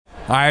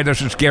Hi,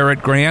 this is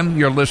Garrett Graham.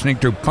 You're listening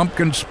to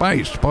Pumpkin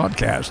Spice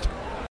Podcast.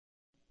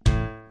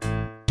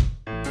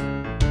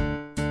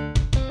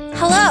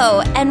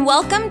 Hello, and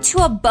welcome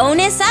to a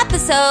bonus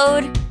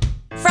episode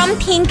from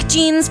Pink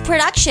Jeans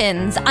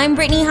Productions. I'm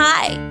Brittany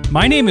High.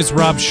 My name is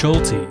Rob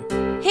Schulte.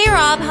 Hey,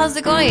 Rob. How's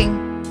it going?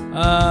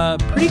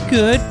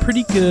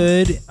 Pretty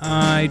good.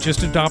 I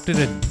just adopted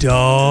a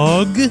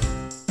dog.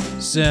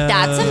 So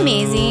That's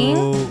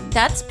amazing.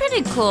 That's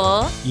pretty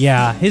cool.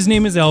 Yeah, his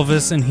name is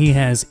Elvis, and he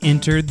has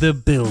entered the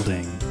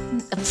building.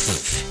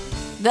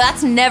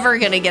 That's never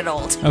gonna get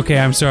old. Okay,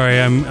 I'm sorry.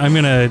 I'm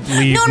gonna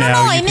leave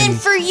now. No, I meant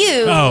for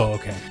you. Oh,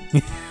 okay.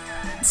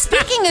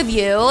 Speaking of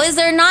you, is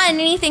there not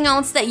anything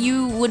else that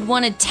you would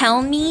want to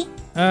tell me?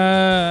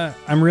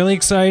 I'm really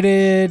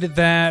excited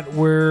that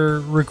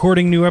we're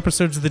recording new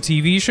episodes of the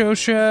TV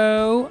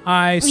show.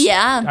 I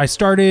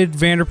started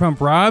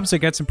Vanderpump Robs. I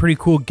got some pretty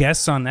cool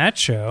guests on that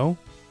show.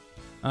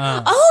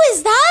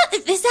 Is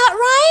that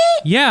right?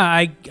 Yeah,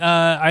 you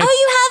have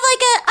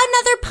like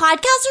another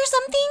podcast or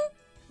something?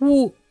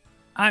 Well,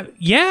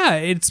 yeah,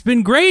 it's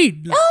been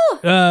great. Oh.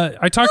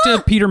 I talked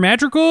to Peter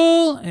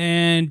Madrigal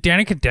and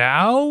Danica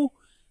Dow.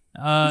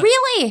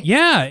 Really?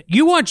 Yeah,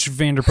 you watch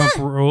Vanderpump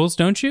Rules,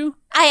 don't you?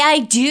 I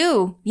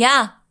do.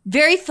 Yeah.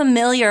 Very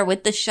familiar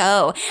with the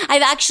show.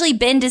 I've actually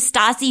been to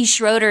Stassi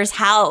Schroeder's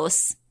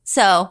house.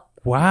 So.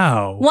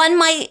 Wow. One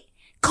might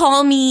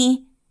call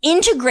me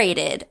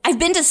integrated. I've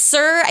been to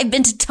Sir. I've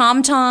been to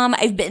Tom Tom.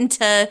 I've been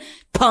to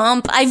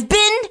Pump. I've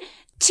been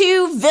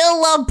to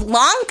Villa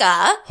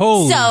Blanca.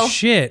 Holy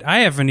shit. I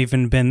haven't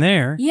even been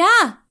there.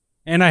 Yeah.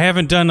 And I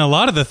haven't done a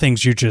lot of the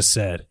things you just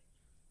said.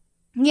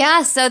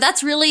 Yeah, so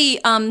that's really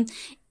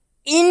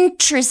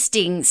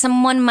interesting.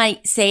 Someone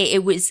might say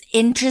it was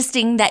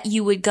interesting that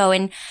you would go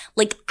and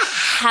like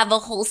have a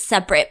whole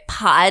separate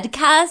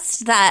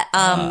podcast that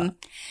by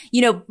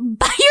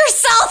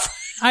yourself.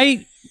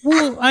 I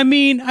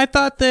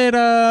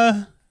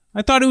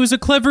thought it was a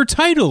clever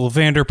title,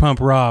 Vanderpump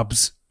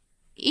Robs.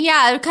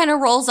 Yeah, it kind of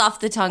rolls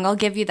off the tongue. I'll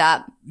give you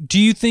that. Do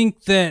you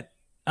think that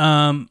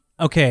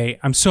okay,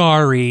 I'm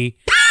sorry.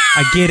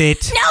 I get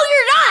it. No,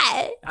 you're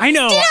not. I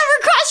know. Did it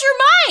ever cross your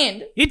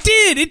mind?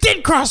 It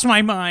did cross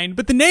my mind,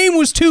 but the name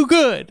was too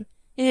good.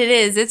 It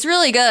is. It's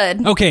really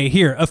good. Okay,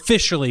 here,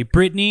 officially,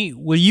 Brittany,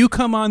 will you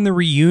come on the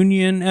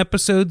reunion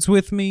episodes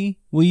with me?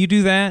 Will you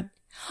do that?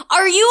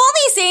 Are you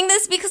only saying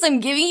this because I'm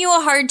giving you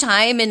a hard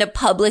time in a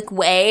public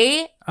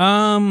way?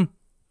 Can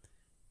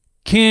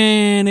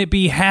it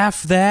be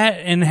half that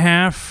and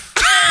half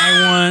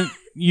I want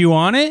you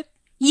on it?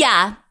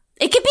 Yeah,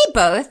 it could be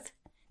both.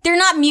 They're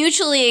not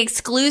mutually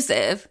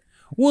exclusive.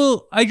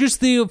 Well, I just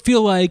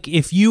feel like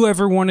if you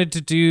ever wanted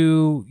to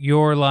do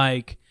your,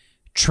 like,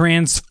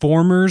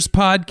 Transformers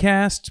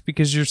podcast,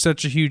 because you're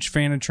such a huge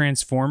fan of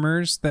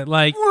Transformers, that,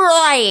 like...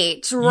 Right.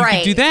 You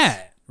could do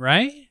that,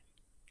 right?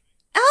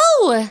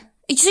 Oh,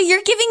 so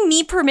you're giving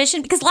me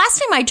permission? Because last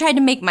time I tried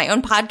to make my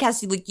own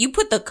podcast, you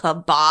put the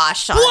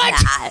kibosh on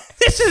that.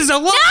 This is a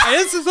lie!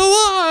 This is a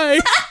lie!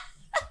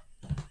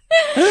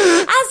 As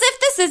if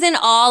this isn't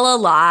all a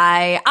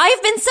lie.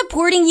 I've been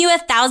supporting you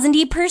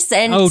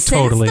 1,000%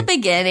 since the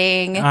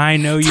beginning. I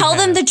know you Tell have.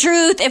 them the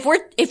truth.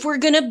 If we're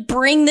gonna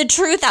bring the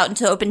truth out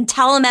into open,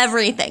 tell them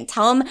everything.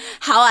 Tell them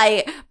how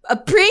I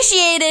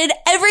appreciated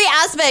every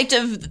aspect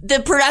of the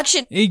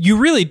production. You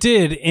really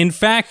did. In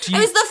fact, I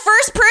was the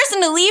first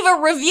person to leave a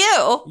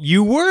review.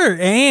 You were,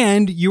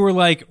 and you were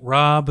like,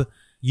 Rob,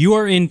 you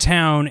are in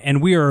town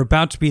and we are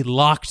about to be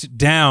locked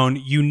down.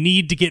 You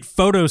need to get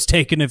photos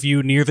taken of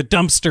you near the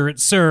dumpster at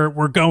Sir.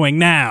 We're going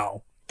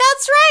now.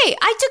 That's right.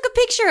 I took a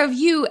picture of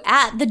you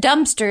at the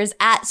dumpsters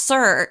at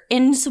Sir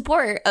in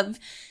support of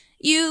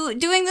you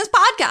doing this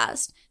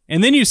podcast.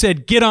 And then you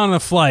said, get on a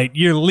flight.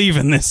 You're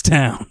leaving this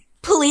town.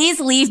 Please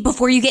leave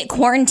before you get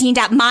quarantined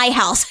at my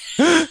house.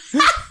 We were in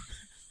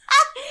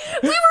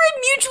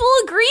mutual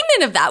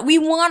agreement of that. We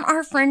want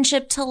our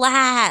friendship to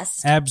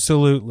last.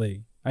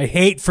 Absolutely. I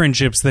hate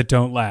friendships that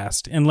don't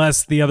last,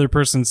 unless the other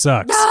person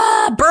sucks.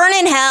 Burn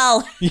in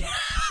hell.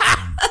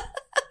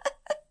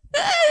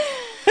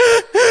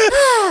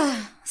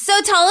 So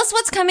tell us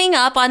what's coming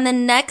up on the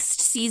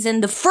next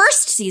season, the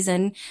first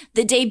season,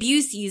 the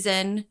debut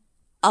season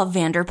of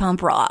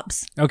Vanderpump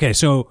Robs. Okay,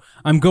 so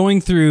I'm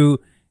going through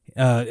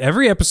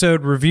every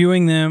episode,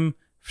 reviewing them,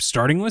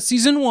 starting with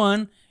season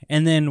 1,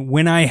 and then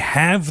when I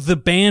have the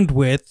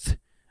bandwidth,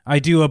 I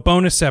do a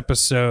bonus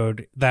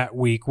episode that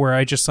week where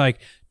I just like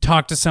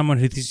talk to someone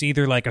who's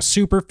either like a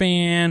super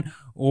fan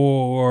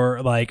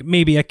or like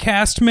maybe a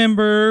cast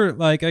member.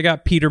 Like I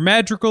got Peter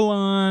Madrigal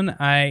on.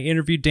 I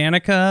interviewed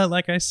Danica,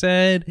 like I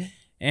said,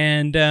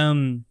 and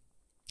I'm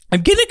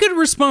getting a good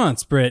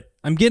response, Britt.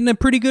 I'm getting a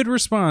pretty good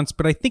response,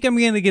 but I think I'm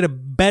going to get a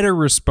better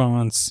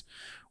response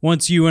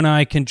once you and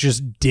I can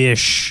just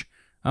dish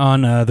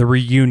on the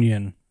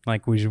reunion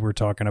like we were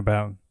talking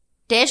about.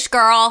 Dish,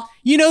 girl.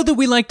 You know that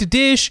we like to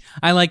dish.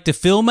 I like to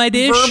fill my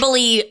dish.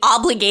 Verbally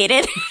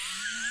obligated.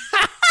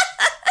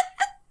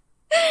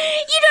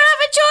 You don't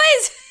have a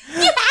choice.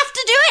 You have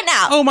to do it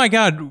now. Oh my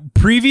God.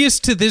 Previous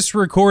to this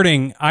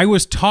recording, I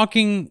was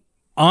talking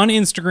on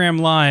Instagram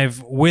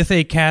Live with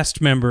a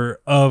cast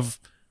member of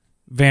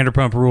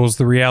Vanderpump Rules,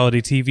 the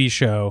reality TV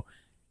show.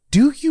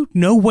 Do you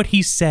know what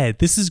he said?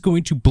 This is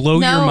going to blow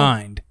your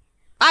mind.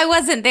 I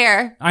wasn't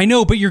there. I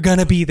know, but you're going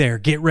to be there.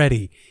 Get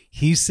ready.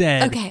 He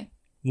said, okay,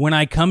 when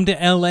I come to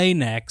LA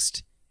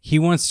next, he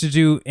wants to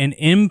do an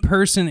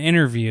in-person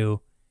interview.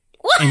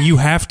 What? And you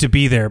have to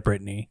be there,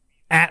 Brittany.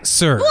 At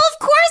Sir. Well, of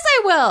course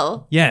I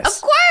will. Yes.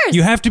 Of course.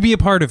 You have to be a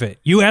part of it.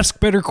 You ask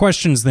better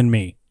questions than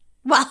me.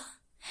 Well,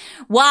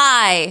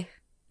 why?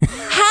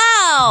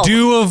 How?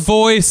 Do a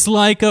voice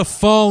like a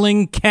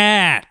falling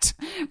cat.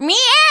 Meow.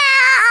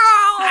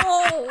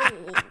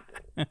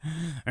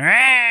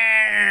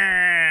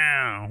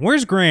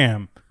 Where's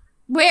Graham?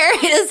 Where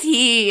is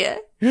he?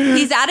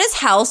 He's at his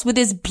house with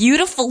his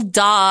beautiful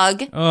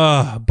dog.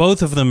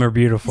 Both of them are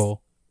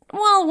beautiful.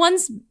 Well,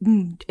 one's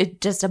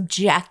just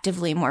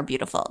objectively more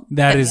beautiful.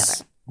 That than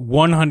is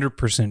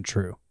 100%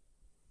 true.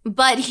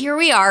 But here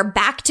we are,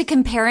 back to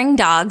comparing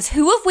dogs.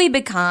 Who have we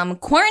become?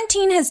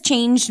 Quarantine has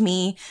changed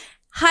me.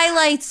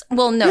 Highlights.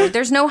 Well, no,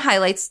 there's no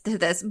highlights to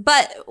this.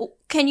 But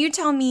can you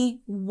tell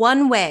me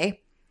one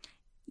way,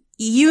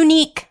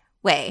 unique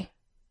way,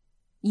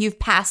 you've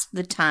passed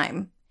the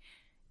time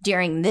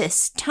during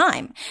this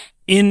time?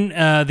 In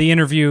the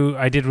interview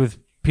I did with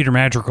Peter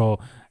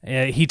Madrigal,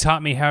 he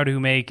taught me how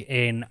to make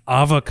an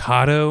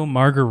avocado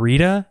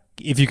margarita,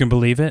 if you can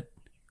believe it.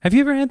 Have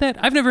you ever had that?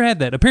 I've never had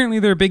that. Apparently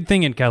they're a big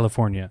thing in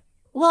California.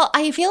 Well,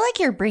 I feel like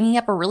you're bringing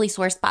up a really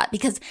sore spot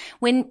because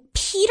when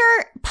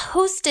Peter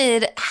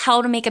posted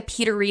how to make a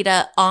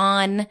Peterita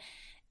on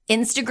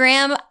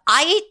Instagram,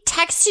 I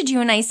texted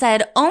you and I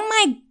said, oh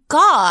my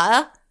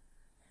God,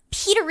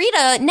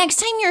 Peterita, next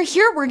time you're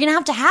here, we're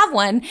going to have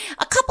one.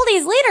 A couple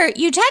days later,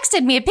 you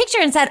texted me a picture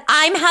and said,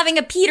 I'm having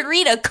a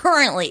Peterita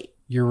currently.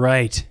 You're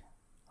right.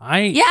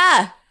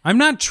 Yeah. I'm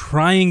not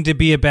trying to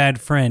be a bad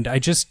friend. I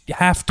just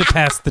have to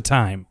pass the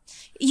time.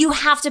 You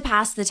have to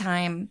pass the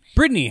time.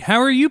 Brittany,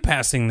 how are you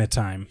passing the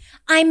time?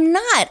 I'm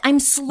not. I'm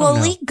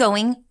slowly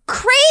going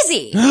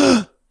crazy.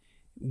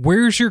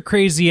 Where's your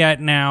crazy at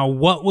now?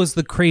 What was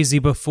the crazy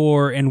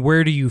before? And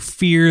where do you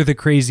fear the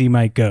crazy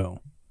might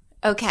go?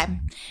 Okay.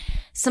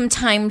 Some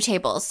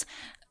timetables.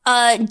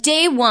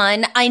 Day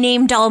one, I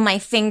named all my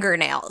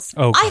fingernails.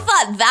 Okay. I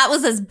thought that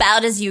was as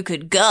bad as you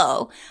could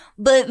go.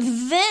 But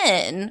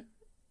then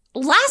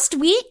last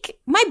week,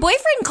 my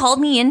boyfriend called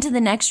me into the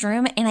next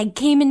room and I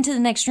came into the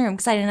next room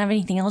because I didn't have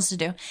anything else to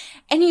do.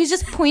 And he was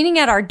just pointing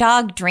at our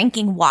dog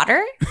drinking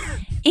water.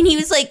 And he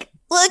was like,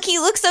 look, he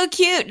looks so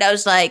cute. And I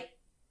was like,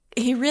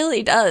 he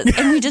really does.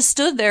 And we just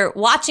stood there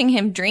watching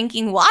him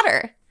drinking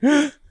water.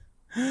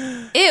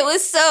 It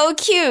was so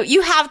cute.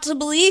 You have to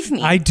believe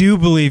me. I do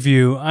believe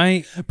you.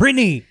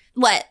 Brittany.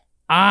 What?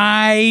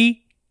 I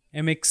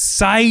am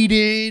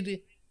excited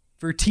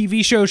for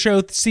TV show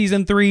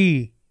season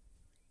 3.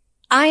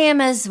 I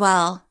am as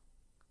well.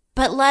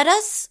 But let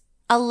us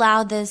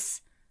allow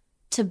this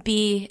to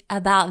be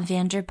about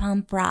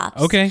Vanderpump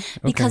Rules. Okay.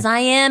 Because I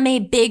am a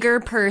bigger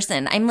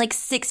person. I'm like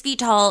 6 feet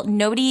tall.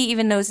 Nobody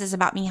even knows this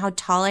about me, how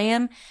tall I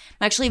am.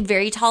 I'm actually a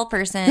very tall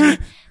person.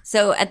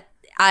 So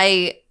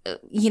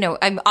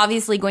I'm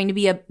obviously going to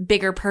be a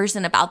bigger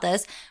person about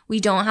this.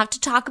 We don't have to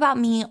talk about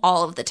me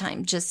all of the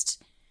time,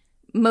 just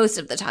most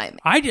of the time.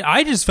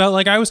 I just felt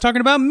like I was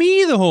talking about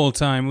me the whole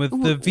time with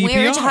the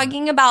VPR. We're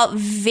talking about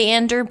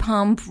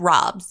Vanderpump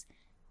Rules.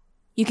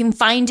 You can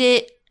find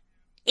it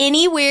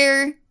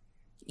anywhere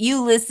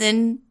you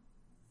listen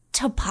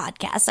to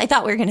podcasts. I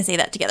thought we were going to say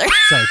that together.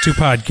 Sorry, 2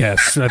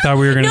 podcasts. I thought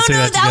we were going to say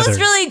that together. No, that was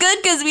really good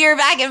because we were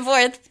back and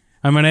forth.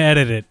 I'm going to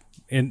edit it.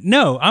 And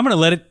no, I'm going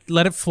to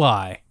let it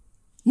fly.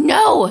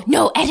 No,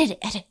 edit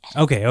it.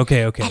 Okay.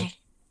 Edit.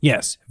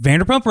 Yes,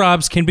 Vanderpump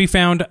Rules can be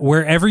found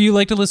wherever you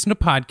like to listen to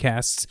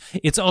podcasts.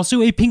 It's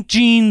also a Pink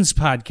Jeans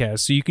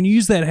podcast, so you can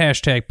use that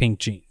hashtag Pink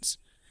Jeans.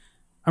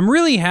 I'm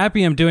really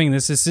happy I'm doing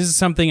this. This is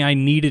something I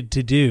needed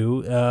to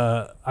do.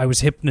 I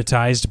was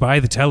hypnotized by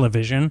the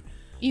television.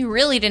 You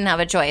really didn't have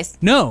a choice.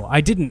 No,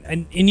 I didn't.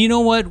 And you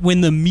know what?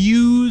 When the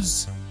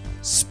muse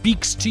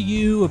speaks to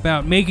you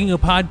about making a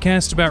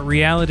podcast about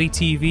reality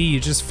TV, you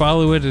just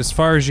follow it as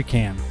far as you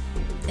can.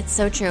 It's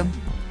so true.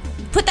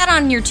 Put that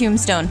on your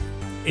tombstone.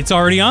 It's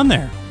already on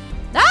there.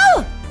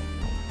 Oh!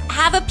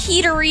 Have a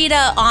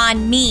Peterita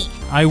on me.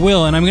 I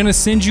will, and I'm going to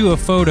send you a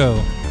photo.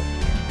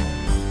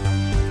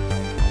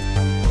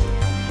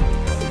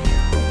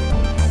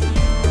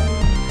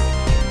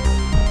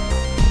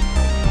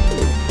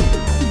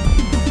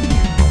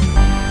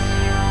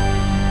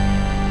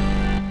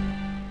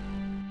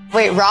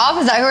 Wait, Rob?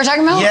 Is that who we're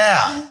talking about?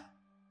 Yeah.